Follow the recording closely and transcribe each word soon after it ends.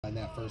in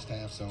that first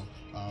half. So,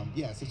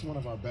 yes, it's one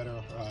of our better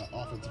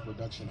offensive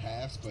production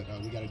halves, but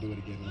we got to do it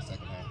again in the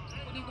second half.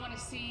 What do you want to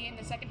see in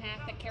the second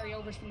half that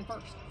carryovers from the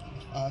first?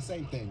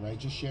 Same thing, right?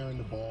 Just sharing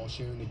the ball,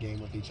 sharing the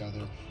game with each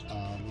other.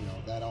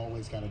 That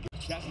always kind of gets.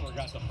 Kessler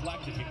got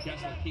deflected. Can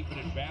Kessler keep it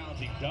in bounds?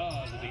 He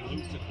does, and he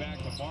loops it back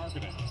to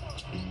Markkanen.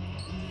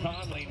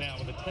 Conley now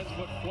with a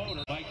 10-foot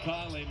floater. Mike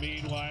Conley,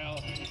 meanwhile.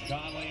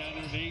 Conley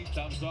underneath,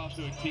 thumps off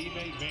to a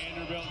teammate.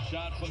 Vanderbilt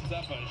shot, puts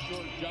up a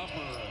short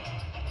jumper.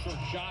 Short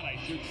shot, I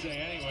should say,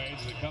 anyways.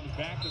 As it comes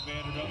back to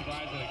Vanderbilt,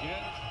 tries it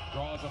again,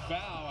 draws a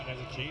foul, and has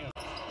a chance.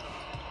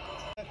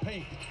 That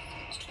paint.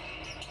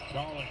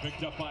 Garland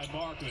picked up by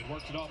Markkanen,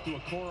 works it off to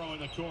Okoro in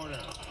the corner.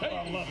 Hey,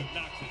 I love it.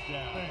 Knocks it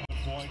down.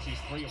 Points, he's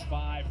 3 of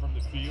 5 from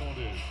the field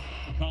as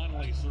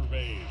Conley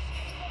surveys.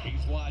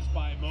 He's watched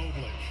by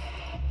Mobley.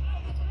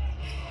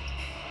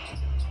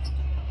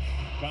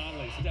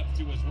 Conley steps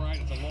to his right.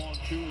 It's a long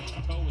two. His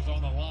toe is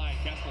on the line.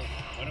 Kessler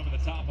went over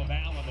the top of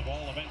Allen. The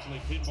ball eventually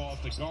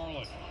pinballs to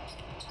Garland.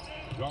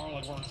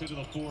 Garland works into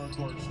the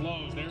forecourt,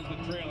 slows. There's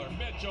the trailer.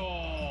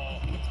 Mitchell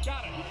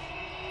got it.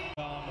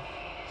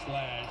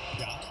 Slash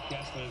shot.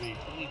 Kessler, the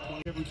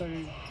 2020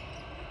 Everything.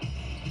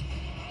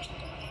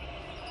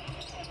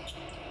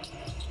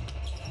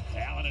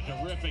 Allen, a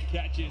terrific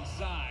catch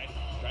inside.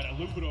 Trying to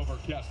loop it over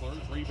Kessler.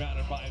 It's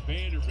rebounded by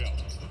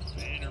Vanderbilt.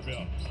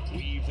 Vanderbilt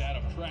weaves out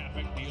of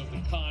traffic, deals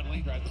to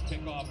Conley, tries to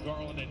pick off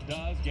Garland and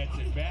does, gets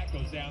it back,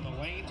 goes down the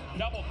lane,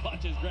 double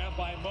clutches, grabbed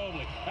by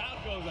Mobley.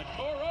 Out goes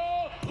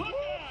Okoro. Look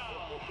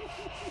out!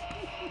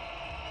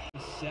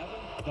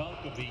 7th dunk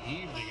of the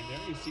evening, and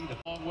there you see the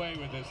long way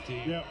with this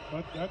team. Yeah,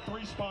 that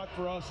 3 spot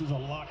for us is a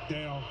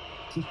lockdown.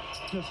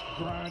 Just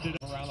grind it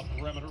around the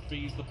perimeter,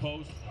 feeds the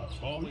post.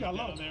 Mobley's down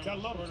there.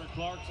 Gotta love it.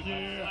 Clarkson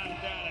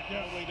slapped down at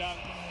Mobley down.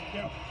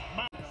 Yeah,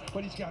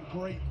 but he's got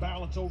great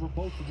balance over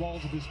both the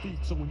balls of his feet.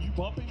 So when you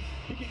bump him,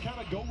 he can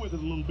kind of go with it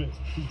a little bit.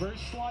 He's very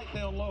slight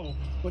down low,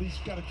 but he's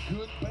got a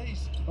good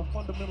base of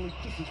fundamentally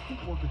just his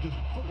footwork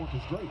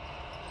is great.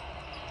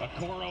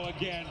 Okoro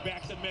again,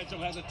 back to Mitchell,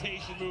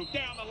 hesitation move,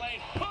 down the lane,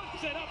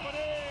 puts it up and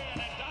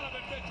in, and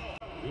Donovan Mitchell.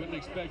 Couldn't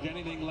expect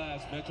anything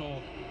less.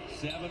 Mitchell,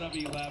 7 of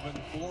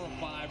 11, 4 of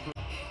 5.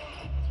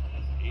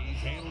 He's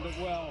handled it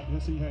well.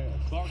 Yes, he has.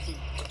 Clarkson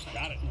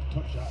got it.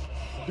 Tough shot.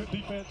 Good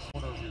defense.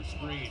 Corner of your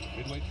screen,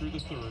 midway through the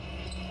third.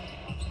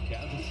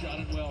 Cavs have shot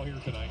it well here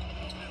tonight.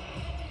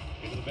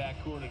 Into the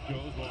backcourt it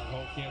goes. Lauren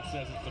Holtkamp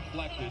says it's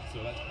deflected,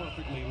 so that's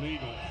perfectly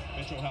legal.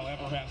 Mitchell,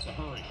 however, has to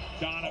hurry.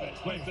 Donovan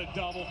splits a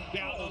double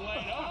down the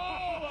lane.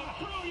 Oh, a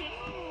brilliant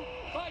move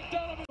by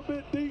Donovan. A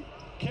bit deep.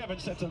 Kevin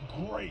sets a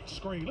great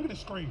screen. Look at the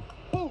screen.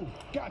 Boom.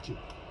 Gotcha.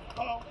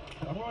 Uh-oh.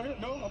 I'm going here.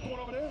 No, I'm going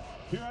over there.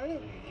 Here I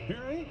am.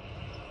 Here I am.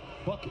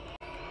 Bucket.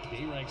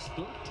 He ranks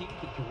 13th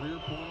in career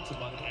points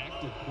among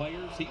active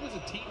players. He was a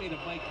teammate of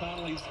Mike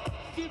Conley's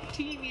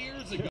 15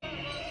 years ago.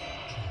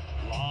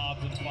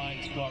 Lobs and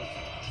finds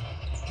Clarkson.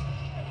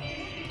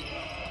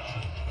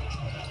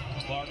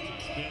 Clarkson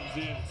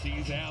spins in,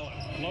 sees Allen,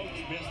 floats,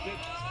 missed it,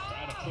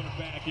 trying to put it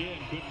back in,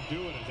 couldn't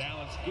do it as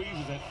Allen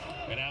squeezes it,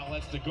 and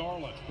outlets to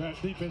Garland.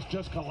 That defense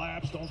just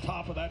collapsed on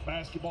top of that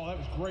basketball. That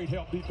was great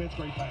help defense,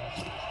 great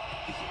pass.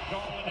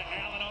 Garland to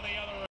Allen on the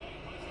other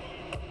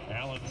end.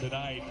 Allen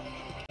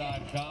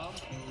tonight.com.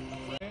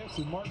 France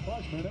and Mark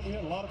Price, man, we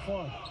had a lot of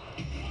fun.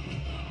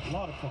 A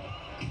lot of fun.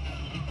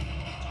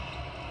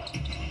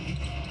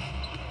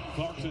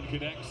 Clarkson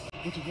connects.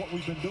 Which is what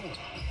we've been doing.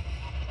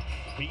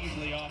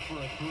 Beasley off for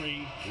a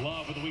 3.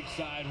 Love with the weak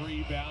side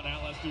rebound.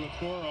 Outlets to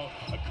Okoro.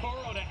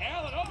 Okoro to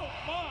Allen. Oh,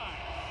 my!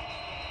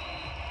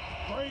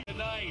 Great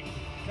tonight.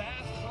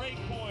 Fast break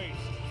points.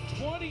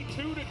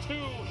 22-2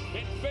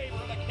 in favor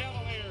of the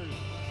Cavaliers.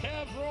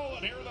 Cavs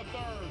rolling here in the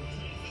third.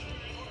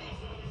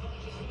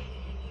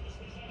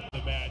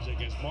 The Magic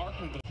is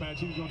Markkanen. The match,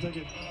 he was going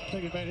to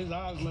take advantage. His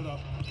eyes lit up.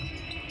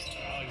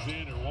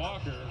 Alexander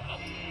Walker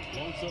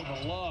floats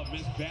over Love,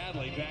 missed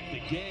badly. Back to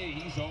Gay.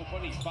 He's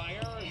open. He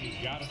fires. He's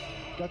got it.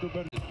 Got to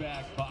better. His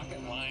back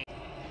pocket line.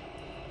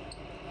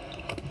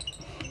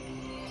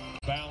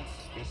 Bounce.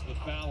 Gets to the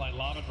foul line.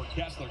 Lobbing for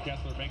Kessler.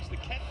 Kessler makes the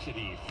catch and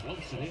he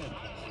floats it in.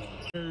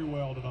 Very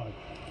well tonight.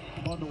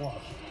 Fun to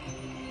watch.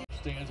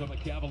 Stands on the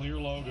Cavalier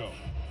logo.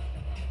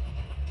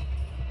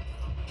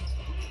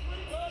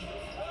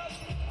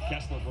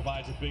 Kessler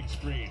provides a big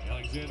screen.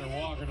 Alexander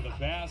Walker to the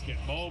basket.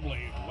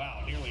 Mobley,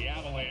 wow, nearly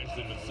avalanched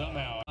him, but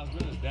somehow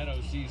Osmond, as Neto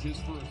sees his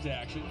first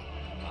action.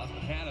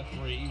 Osmond had a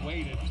 3,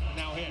 waited,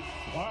 now hit.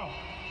 Wow.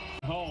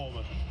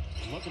 Home,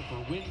 looking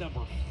for win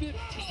number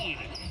 15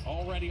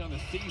 already on the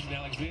season.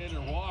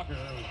 Alexander Walker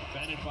was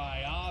defended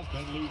by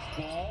Osmond, loose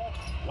ball.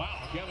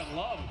 Wow, Kevin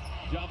Love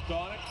jumped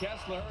on it.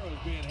 Kessler was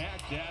being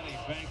hacked down. He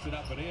banks it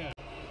up and in.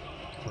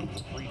 From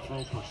the free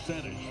throw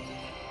percentage.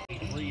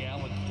 3,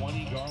 Allen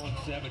 20, Garland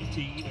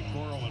 17,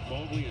 Okoro and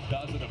Mobley a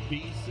dozen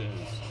apiece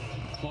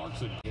as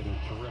Clarkson had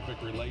a terrific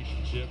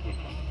relationship when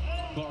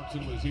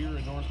Clarkson was here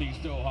in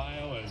Northeast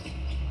Ohio as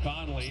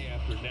Conley,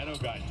 after Neto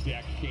got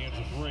decked, cans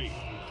of 3.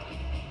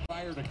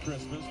 Prior to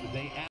Christmas, the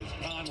day after,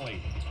 Conley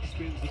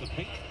spins to the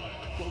paint,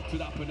 floats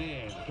it up and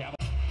in.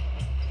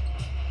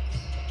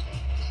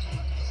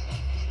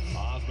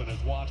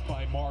 watched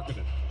by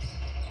Marketing.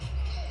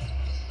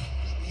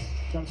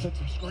 Got to set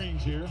some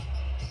screens here.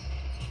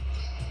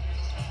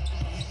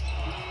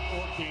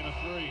 Ork a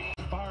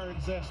 3. Fire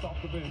and zest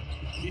off the bench.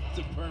 It's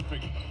a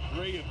perfect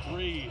 3 of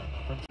 3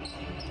 from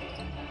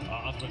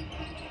Osmond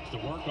to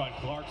work on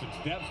Clarkson.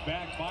 Steps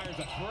back, fires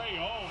a 3.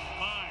 Oh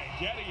my!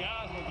 Jetty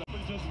Osmond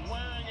Just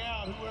wearing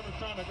out whoever's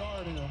trying to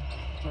guard him.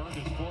 turned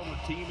his former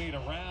teammate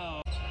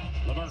around.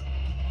 Levert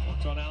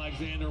works on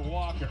Alexander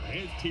Walker.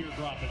 His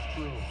teardrop is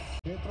true.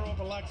 Can't throw up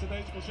a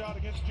lackadaisical shot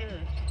against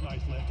Jarrett.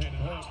 Nice left-handed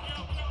hook.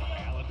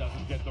 Allen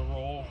doesn't get the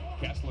roll.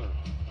 Kessler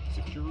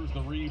secures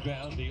the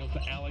rebound, deals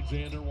to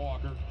Alexander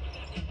Walker.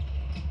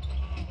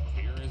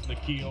 Here is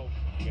Nikhil.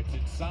 Gets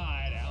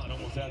inside. Allen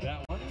almost had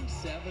that one.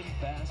 27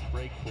 fast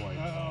break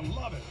points.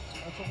 Love it.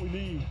 That's what we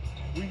need.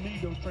 We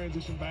need those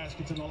transition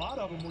baskets, and a lot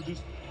of them were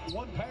just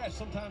one pass.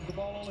 Sometimes the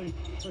ball only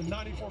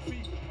 94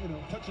 feet,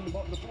 touching the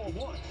floor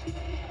once.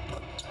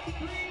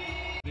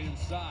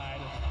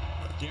 Inside,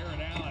 Jared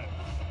Allen.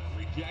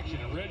 Rejection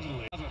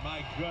originally.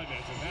 My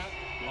goodness, and that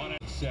on it.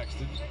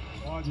 Sexton.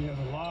 Wadji has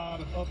a lot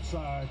of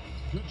upside.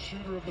 Good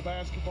shooter of the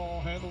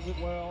basketball, handles it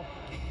well.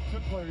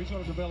 Good player. He's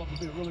going to develop to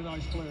be a really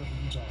nice player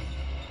for Utah.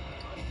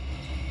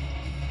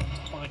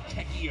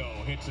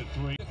 Fontecchio hits a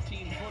 3.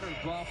 15-footer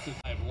drops it.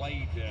 I've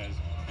laid as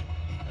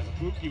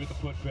a Buki with the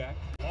putback.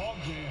 Log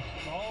jam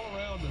all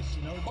around us,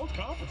 in both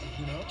conferences,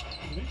 in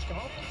each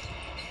conference.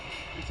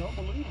 It's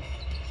unbelievable.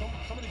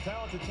 So many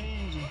talented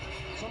teams and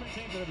so many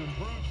teams that have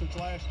improved since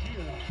last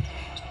year.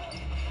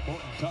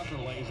 Horton Tucker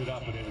lays it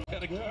up and in.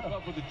 Got to keep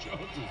up with the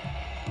Joneses.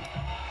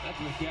 That's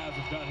what the Cavs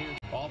have done here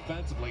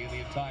offensively in the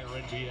entire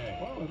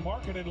NBA. Well, and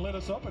Marketing lit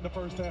us up in the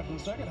first half. In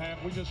the second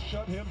half, we just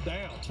shut him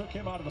down, took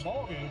him out of the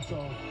ball game.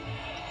 So,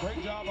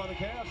 great job by the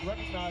Cavs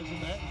recognizing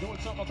that and doing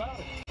something about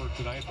it. For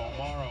tonight,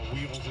 Balmaro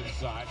wheels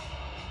inside.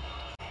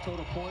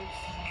 Total points,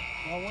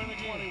 I'll win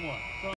again. 21.